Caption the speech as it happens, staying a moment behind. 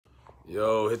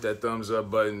Yo, hit that thumbs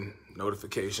up button,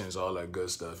 notifications, all that good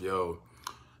stuff. Yo,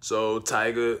 so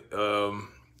Tyga,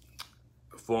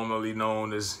 formerly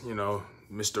known as,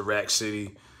 Mr. Rack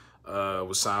City,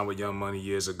 was signed with Young Money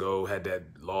years ago, had that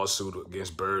lawsuit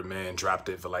against Birdman, dropped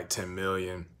it for like 10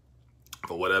 million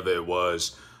for whatever it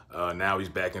was. Now he's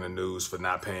back in the news for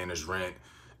not paying his rent.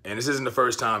 And this isn't the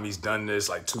first time he's done this,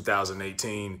 like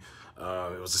 2018.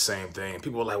 It was the same thing.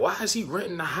 People were like, why is he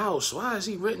renting a house? Why is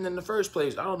he renting in the first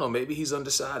place? I don't know. Maybe he's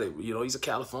undecided. He's a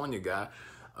California guy.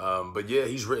 But yeah,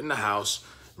 he's renting a house.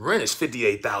 Rent is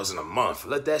 $58,000 a month.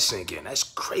 Let that sink in. That's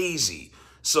crazy.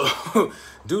 So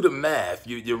do the math.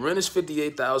 Your rent is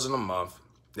 $58,000 a month.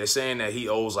 They're saying that he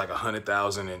owes like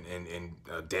 $100,000 in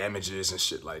damages and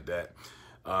shit like that.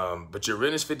 But your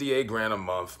rent is 58 grand a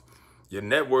month. Your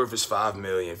net worth is $5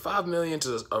 million. $5 million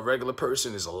to a regular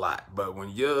person is a lot. But when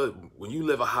you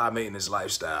live a high maintenance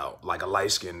lifestyle, like a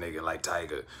light skinned nigga like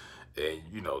Tyga, and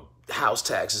house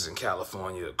taxes in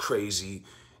California are crazy.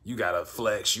 You gotta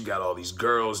flex. You got all these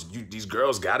girls. These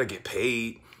girls gotta get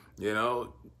paid.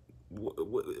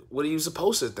 What are you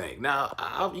supposed to think? Now,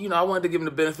 I wanted to give him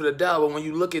the benefit of the doubt, but when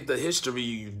you look at the history,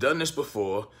 you've done this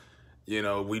before. We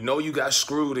know you got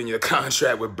screwed in your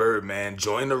contract with Birdman.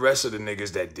 Join the rest of the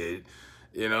niggas that did.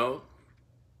 You know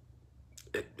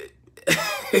what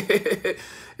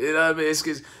I mean? It's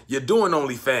because you're doing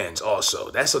OnlyFans also.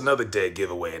 That's another dead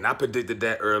giveaway. And I predicted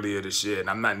that earlier this year. And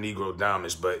I'm not Negro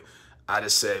Damas, but I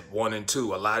just said 1 and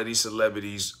 2. A lot of these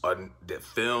celebrities, their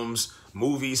films,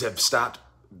 movies have stopped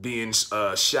being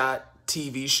shot.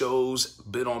 TV shows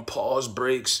been on pause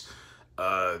breaks.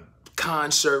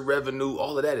 Concert revenue,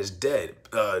 all of that is dead.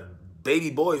 Baby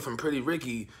boy from Pretty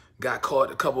Ricky got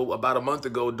caught about a month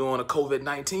ago doing a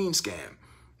COVID-19 scam.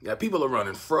 Yeah, people are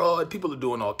running fraud. People are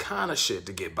doing all kind of shit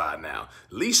to get by now.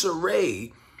 Lisa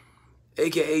Ray,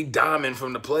 aka Diamond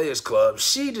from the Players Club,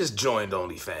 she just joined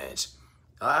OnlyFans.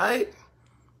 All right?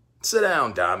 Sit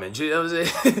down, Diamond. You know what I'm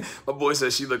saying? My boy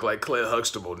says she look like Claire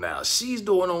Huxtable now. She's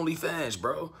doing OnlyFans,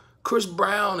 bro. Chris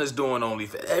Brown is doing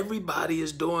OnlyFans. Everybody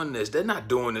is doing this. They're not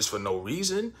doing this for no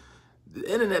reason. The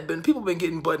internet people been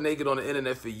getting butt naked on the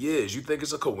internet for years. You think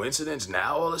it's a coincidence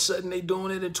now all of a sudden they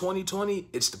doing it in 2020?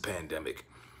 It's the pandemic.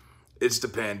 It's the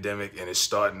pandemic, and it's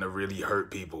starting to really hurt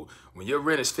people. When your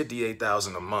rent is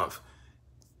 $58,000 a month,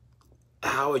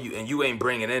 how are you, and you ain't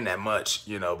bringing in that much,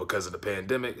 because of the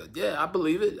pandemic? Yeah, I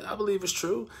believe it. I believe it's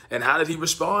true. And how did he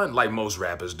respond? Like most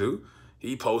rappers do.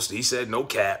 He said no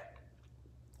cap.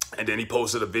 And then he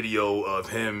posted a video of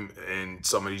him and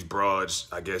some of these broads,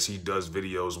 I guess he does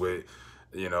videos with,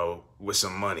 with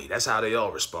some money. That's how they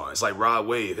all respond. It's like Rod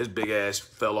Wave. His big ass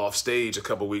fell off stage a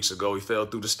couple weeks ago. He fell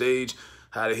through the stage.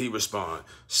 How did he respond?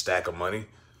 Stack of money.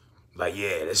 Like,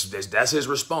 yeah, that's his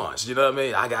response. You know what I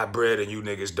mean? I got bread and you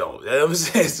niggas don't. You know what I'm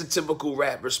saying? It's a typical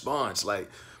rap response.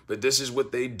 But this is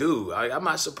what they do. I'm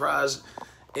not surprised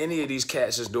any of these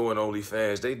cats is doing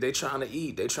OnlyFans. They trying to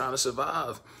eat. They trying to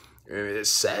survive. And it's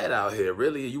sad out here,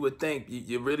 really. You would think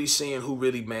you're really seeing who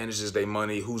really manages their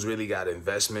money, who's really got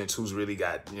investments, who's really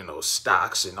got,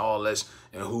 stocks and all this,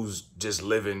 and who's just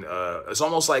living. It's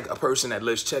almost like a person that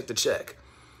lives check to check.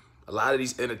 A lot of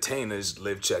these entertainers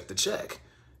live check to check.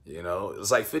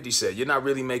 It's like 50 said, you're not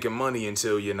really making money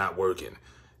until you're not working.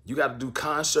 You got to do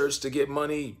concerts to get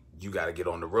money. You got to get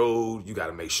on the road. You got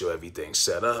to make sure everything's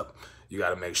set up. You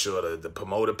got to make sure that the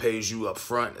promoter pays you up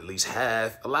front, at least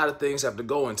half. A lot of things have to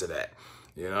go into that.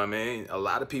 You know what I mean? A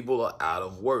lot of people are out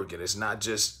of work, and it's not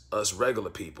just us regular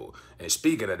people. And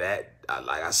speaking of that,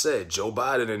 like I said, Joe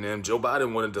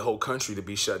Biden wanted the whole country to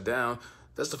be shut down.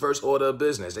 That's the first order of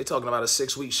business. They talking about a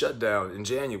 6-week shutdown in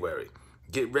January.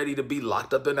 Get ready to be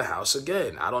locked up in the house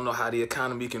again. I don't know how the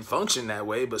economy can function that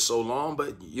way, but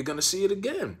you're going to see it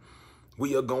again.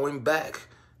 We are going back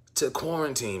to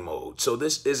quarantine mode. So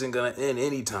this isn't going to end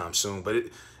anytime soon, but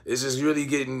it's just really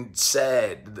getting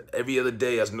sad. Every other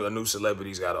day a new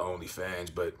celebrity's got an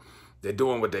OnlyFans, but they're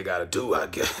doing what they got to do, I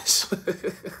guess.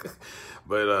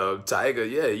 But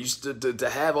Tyga, yeah, used to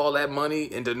have all that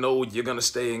money and to know you're going to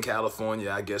stay in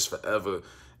California, I guess, forever,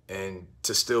 and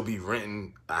to still be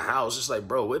renting a house. It's like,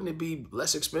 bro, wouldn't it be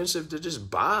less expensive to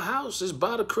just buy a house, just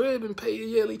buy the crib and pay your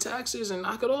yearly taxes and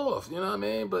knock it off? You know what I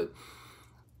mean? But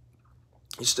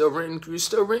you're still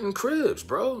renting cribs,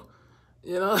 bro.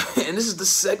 And this is the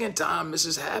second time this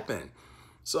has happened.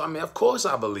 So, I mean, of course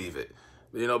I believe it.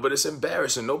 But it's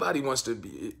embarrassing. Nobody wants to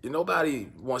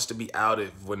be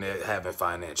outed when they're having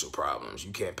financial problems.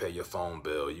 You can't pay your phone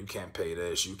bill. You can't pay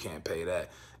this. You can't pay that.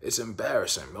 It's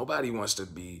embarrassing. Nobody wants to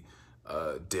be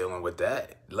dealing with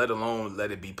that, let alone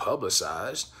let it be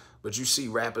publicized. But you see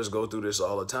rappers go through this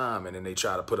all the time, and then they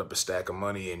try to put up a stack of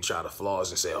money and try to floss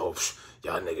and say, "Oh,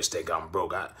 y'all niggas think I'm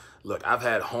broke." Look, I've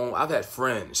had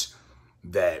friends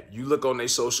that you look on their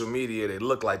social media, they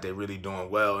look like they're really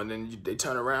doing well, and then they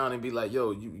turn around and be like,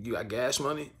 "Yo, you got gas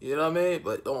money?" You know what I mean?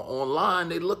 But online,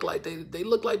 they look like they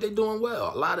look like they're doing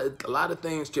well. A lot of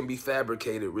things can be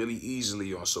fabricated really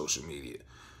easily on social media.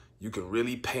 You can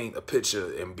really paint a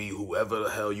picture and be whoever the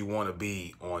hell you want to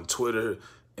be on Twitter,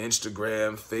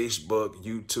 Instagram, Facebook,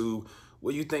 YouTube.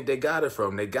 Where you think they got it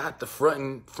from? They got the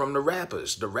fronting from the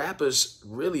rappers. The rappers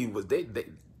really was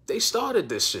they started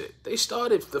this shit. They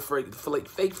started the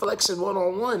fake flexing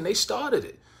one-on-one. They started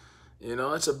it. You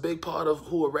know, it's a big part of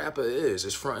who a rapper is.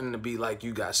 It's fronting to be like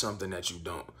you got something that you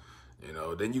don't. You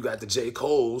know, then you got the J.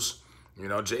 Cole's. You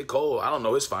know, J. Cole, I don't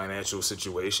know his financial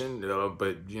situation,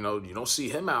 but, you know, you don't see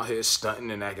him out here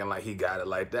stunting and acting like he got it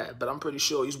like that. But I'm pretty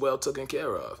sure he's well taken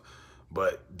care of.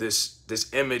 But this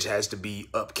image has to be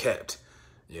upkept,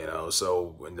 you know.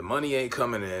 So when the money ain't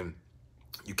coming in,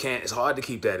 you can't, it's hard to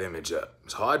keep that image up.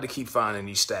 It's hard to keep finding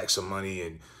these stacks of money.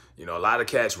 And, you know, a lot of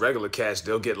cats, regular cats,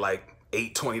 they'll get like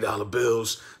 $8, $20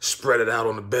 bills, spread it out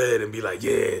on the bed and be like,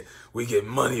 "Yeah, we get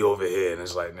money over here." And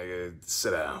it's like, nigga,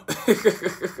 sit down.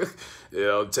 You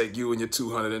know, take you and your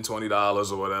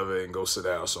 $220 or whatever and go sit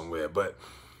down somewhere. But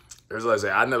as I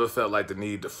say, I never felt like the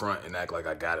need to front and act like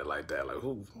I got it like that. Like,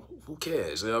 who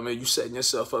cares? You know what I mean? You setting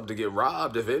yourself up to get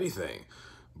robbed, if anything.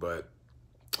 But,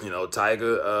 you know,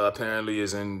 Tyga apparently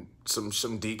is in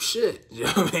some deep shit. You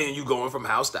know what I mean? You going from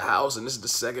house to house, and this is the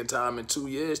second time in 2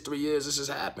 years, 3 years this has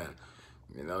happened.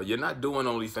 You know, you're not doing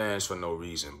OnlyFans for no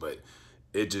reason, but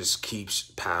it just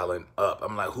keeps piling up.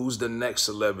 I'm like, who's the next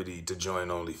celebrity to join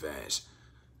OnlyFans?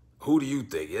 Who do you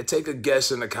think? Yeah, take a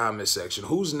guess in the comment section.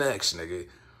 Who's next, nigga?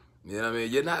 You know what I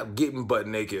mean? You're not getting butt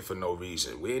naked for no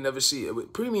reason. We ain't never see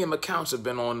it. Premium accounts have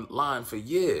been online for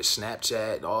years.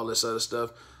 Snapchat, all this other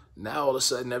stuff. Now all of a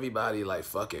sudden everybody like,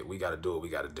 fuck it. We got to do what we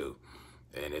got to do.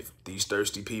 And if these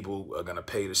thirsty people are going to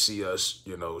pay to see us,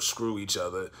 you know, screw each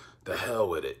other, the hell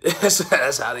with it.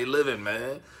 That's how they living,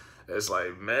 man. It's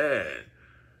like, man,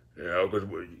 you know, because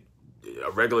a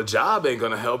regular job ain't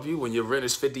going to help you when your rent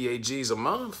is 58 G's a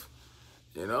month.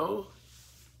 You know,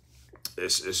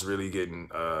 it's really getting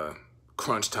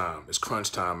crunch time. It's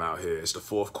crunch time out here. It's the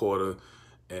fourth quarter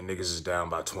and niggas is down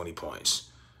by 20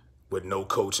 points with no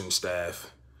coaching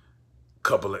staff.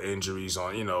 Couple of injuries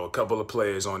on, you know, a couple of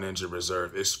players on injured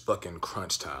reserve. It's fucking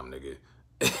crunch time, nigga.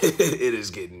 It is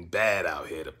getting bad out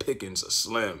here. The pickings are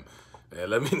slim.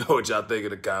 Man, let me know what y'all think in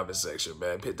the comment section,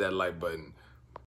 man. Hit that like button.